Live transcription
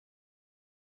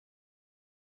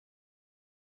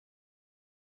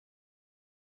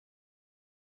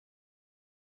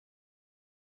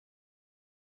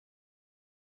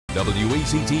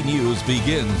WECT News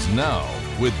begins now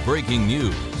with breaking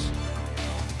news.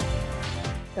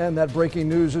 And that breaking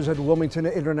news is at Wilmington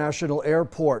International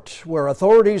Airport, where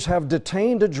authorities have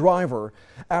detained a driver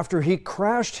after he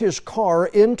crashed his car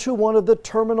into one of the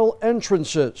terminal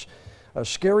entrances. A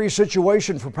scary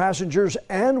situation for passengers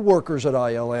and workers at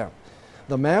ILM.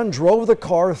 The man drove the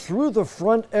car through the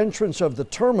front entrance of the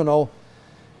terminal,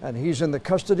 and he's in the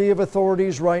custody of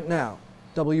authorities right now.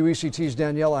 WECT's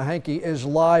Daniela Hankey is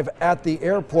live at the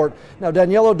airport. Now,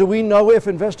 Daniela, do we know if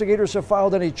investigators have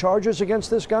filed any charges against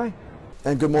this guy?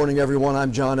 And good morning, everyone.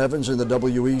 I'm John Evans in the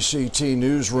WECT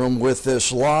newsroom with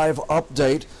this live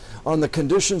update on the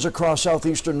conditions across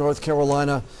southeastern North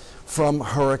Carolina from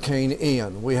Hurricane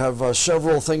Ian. We have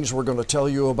several things we're going to tell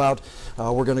you about.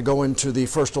 We're going to go into the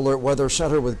First Alert Weather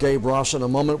Center with Gabe Ross in a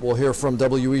moment. We'll hear from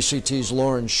WECT's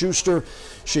Lauren Schuster.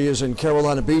 She is in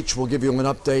Carolina Beach. We'll give you an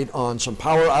update on some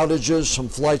power outages, some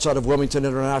flights out of Wilmington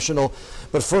International.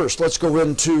 But first, let's go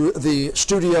into the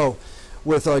studio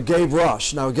with Gabe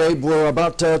Ross. Now, Gabe, we're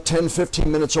about 10-15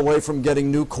 minutes away from getting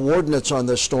new coordinates on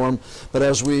this storm, but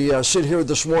as we sit here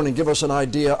this morning, give us an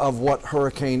idea of what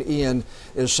Hurricane Ian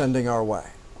is sending our way.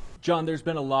 John, there's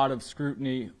been a lot of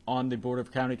scrutiny on the Board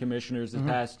of County Commissioners the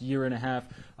past year and a half.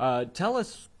 Tell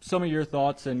us some of your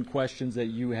thoughts and questions that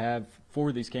you have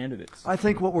for these candidates. I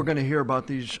think what we're going to hear about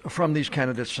from these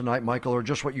candidates tonight, Michael, are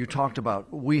just what you talked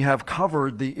about. We have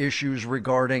covered the issues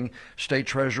regarding State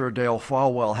Treasurer Dale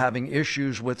Folwell having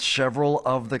issues with several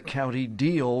of the county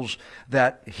deals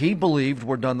that he believed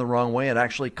were done the wrong way and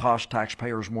actually cost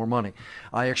taxpayers more money.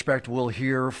 I expect we'll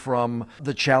hear from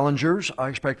the challengers. I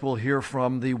expect we'll hear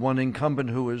from the one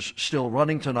incumbent who is still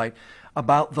running tonight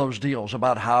about those deals,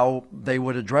 about how they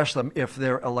would address them if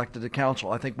they're elected to council.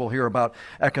 I think we'll hear about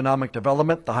economic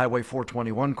development, the Highway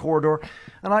 421 corridor,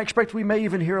 and I expect we may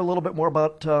even hear a little bit more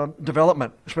about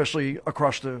development, especially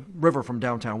across the river from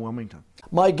downtown Wilmington.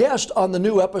 My guest on the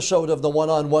new episode of the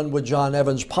One-on-One with John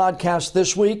Evans podcast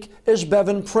this week is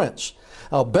Bevan Prince.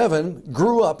 Now, Bevan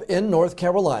grew up in North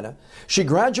Carolina. She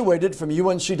graduated from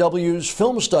UNCW's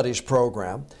Film Studies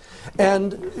program,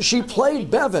 and she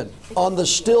played Bevan on the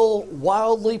still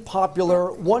wildly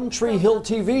popular One Tree Hill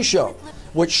TV show,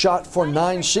 which shot for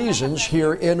 9 seasons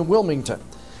here in Wilmington.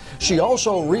 She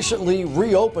also recently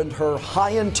reopened her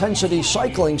high-intensity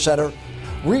cycling center,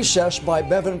 Recess by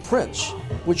Bevan Prince,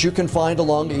 which you can find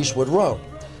along Eastwood Road.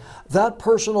 That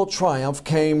personal triumph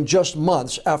came just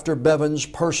months after Bevan's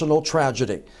personal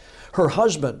tragedy. Her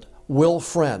husband, Will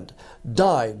Friend,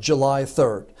 died July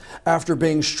 3rd after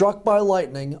being struck by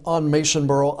lightning on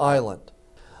Masonboro Island.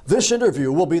 This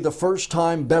interview will be the first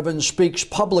time Bevan speaks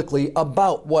publicly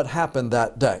about what happened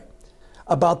that day,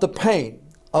 about the pain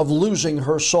of losing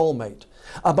her soulmate,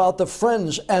 about the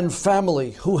friends and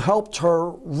family who helped her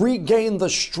regain the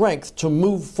strength to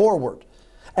move forward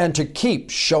and to keep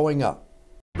showing up.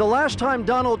 The last time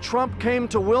Donald Trump came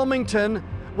to Wilmington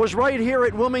was right here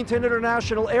at Wilmington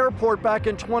International Airport back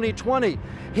in 2020.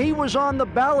 He was on the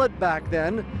ballot back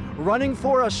then, running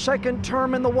for a second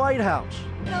term in the White House.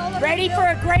 Ready for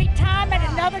a great time at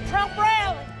another Trump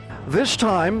rally. This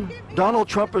time, Donald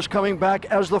Trump is coming back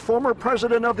as the former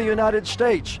president of the United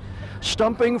States,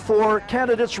 stumping for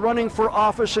candidates running for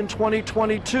office in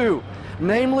 2022,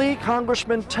 namely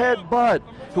Congressman Ted Budd,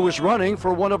 who is running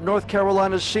for one of North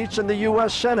Carolina's seats in the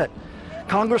U.S. Senate.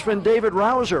 Congressman David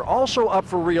Rouser, also up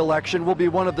for re-election, will be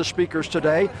one of the speakers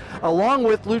today, along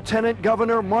with Lieutenant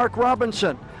Governor Mark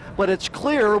Robinson. But it's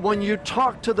clear when you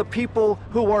talk to the people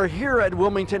who are here at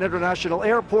Wilmington International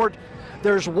Airport,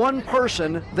 there's one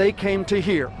person they came to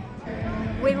hear.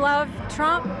 We love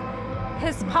Trump.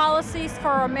 His policies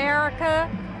for America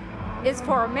is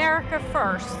for America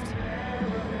first,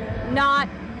 not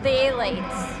the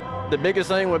elites. The biggest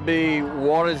thing would be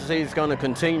what is he's going to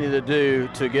continue to do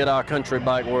to get our country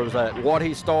back where it was at. What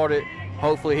he started,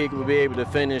 hopefully he will be able to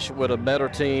finish with a better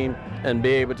team and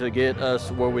be able to get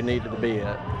us where we needed to be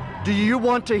at. Do you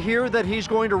want to hear that he's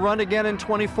going to run again in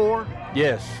 24?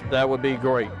 Yes, that would be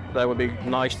great. That would be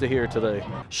nice to hear today.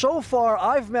 So far,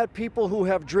 I've met people who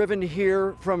have driven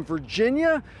here from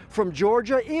Virginia, from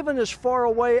Georgia, even as far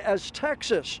away as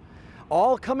Texas,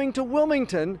 all coming to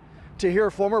Wilmington to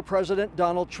hear former President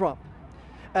Donald Trump.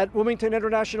 At Wilmington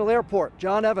International Airport,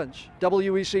 John Evans,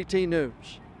 WECT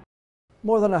News.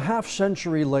 More than a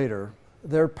half-century later,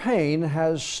 their pain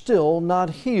has still not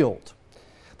healed.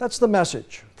 That's the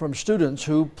message from students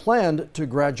who planned to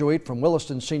graduate from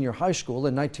Williston Senior High School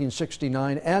in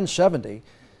 1969 and 70,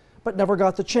 but never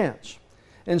got the chance.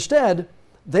 Instead,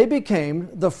 they became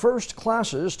the first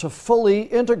classes to fully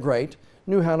integrate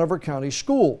New Hanover County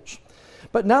schools.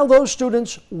 But now those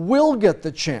students will get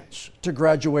the chance to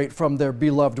graduate from their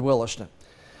beloved Williston.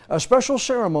 A special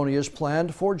ceremony is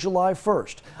planned for July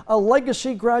 1st, a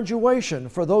legacy graduation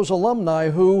for those alumni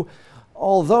who,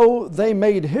 although they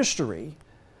made history,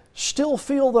 still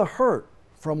feel the hurt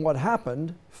from what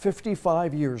happened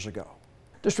 55 years ago.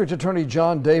 District Attorney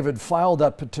John David filed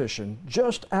that petition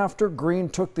just after Green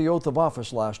took the oath of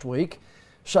office last week,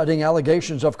 citing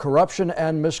allegations of corruption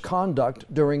and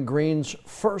misconduct during Green's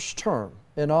first term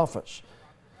in office.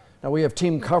 Now, we have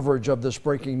team coverage of this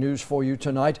breaking news for you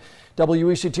tonight.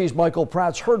 WECT's Michael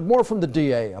Pratt's heard more from the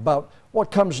DA about what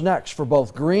comes next for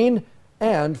both Green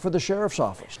and for the sheriff's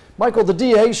office. Michael, the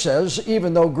DA says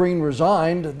even though Green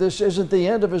resigned, this isn't the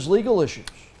end of his legal issues.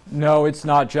 No, it's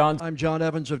not, John. I'm John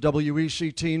Evans of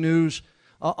WECT News.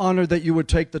 Honored that you would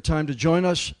take the time to join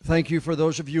us. Thank you for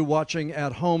those of you watching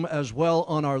at home as well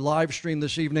on our live stream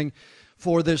this evening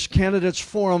for this candidates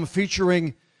forum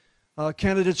featuring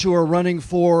candidates who are running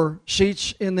for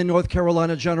seats in the North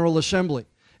Carolina General Assembly,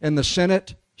 in the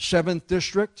Senate, 7th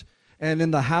District, and in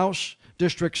the House,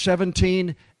 District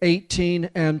 17, 18,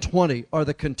 and 20 are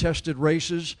the contested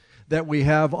races that we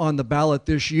have on the ballot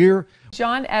this year.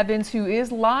 John Evans, who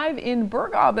is live in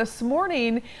Burgaw this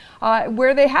morning,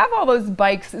 where they have all those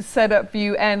bikes set up for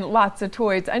you and lots of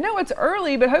toys. I know it's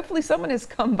early, but hopefully someone has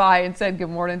come by and said good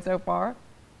morning so far.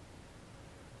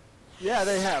 Yeah,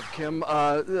 they have, Kim.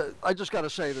 I just got to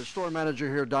say, the store manager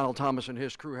here, Donald Thomas, and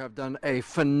his crew have done a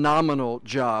phenomenal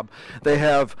job. They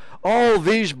have all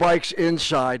these bikes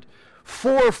inside,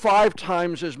 4 or 5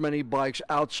 times as many bikes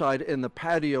outside in the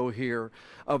patio here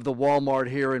of the Walmart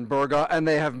here in Burgaw, and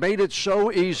they have made it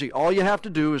so easy. All you have to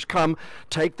do is come,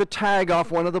 take the tag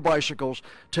off one of the bicycles,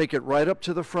 take it right up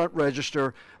to the front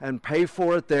register, and pay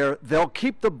for it there. They'll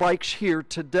keep the bikes here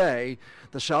today.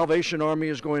 The Salvation Army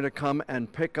is going to come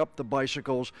and pick up the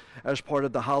bicycles as part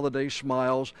of the Holiday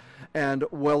Smiles and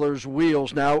Weller's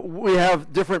Wheels. Now, we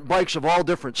have different bikes of all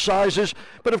different sizes,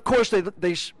 but of course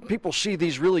people see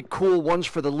these really cool ones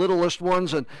for the littlest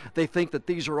ones, and they think that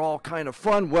these are all kind of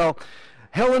fun. Well,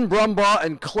 Helen Brumbaugh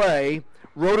and Clay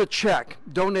wrote a check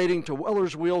donating to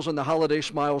Weller's Wheels and the Holiday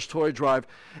Smiles Toy Drive.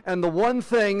 And the one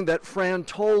thing that Fran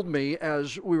told me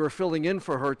as we were filling in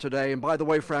for her today, and by the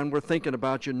way, Fran, we're thinking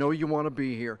about you, know you want to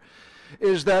be here,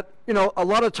 is that, you know, a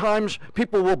lot of times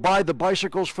people will buy the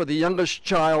bicycles for the youngest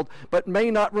child, but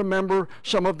may not remember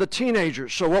some of the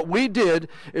teenagers. So what we did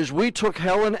is we took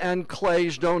Helen and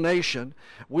Clay's donation.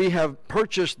 We have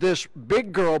purchased this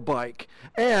big girl bike,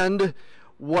 and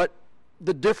what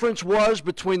the difference was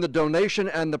between the donation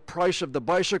and the price of the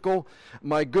bicycle,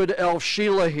 my good elf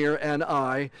Sheila here and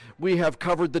I, we have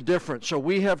covered the difference. So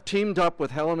we have teamed up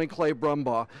with Helen and Clay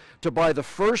Brumbaugh to buy the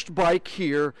first bike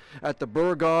here at the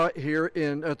Burgaw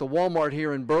at the Walmart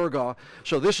here in Burgaw.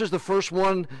 So this is the first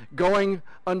one going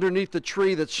underneath the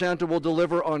tree that Santa will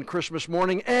deliver on Christmas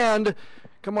morning. And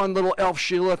come on, little elf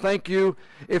Sheila, thank you.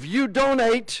 If you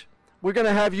donate, we're going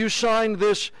to have you sign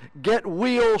this Get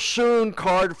Wheel Soon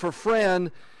card for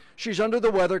Fran. She's under the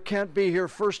weather, can't be here.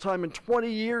 First time in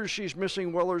 20 years she's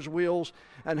missing Weller's Wheels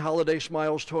and Holiday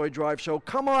Smiles Toy Drive. So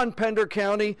come on, Pender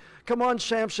County. Come on,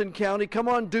 Sampson County. Come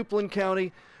on, Duplin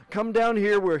County. Come down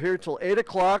here. We're here till 8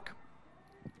 o'clock.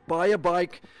 Buy a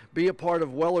bike. Be a part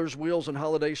of Weller's Wheels and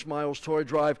Holiday Smiles Toy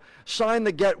Drive. Sign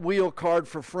the Get Wheel card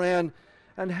for Fran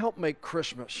and help make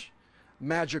Christmas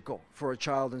magical for a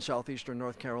child in southeastern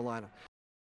North Carolina.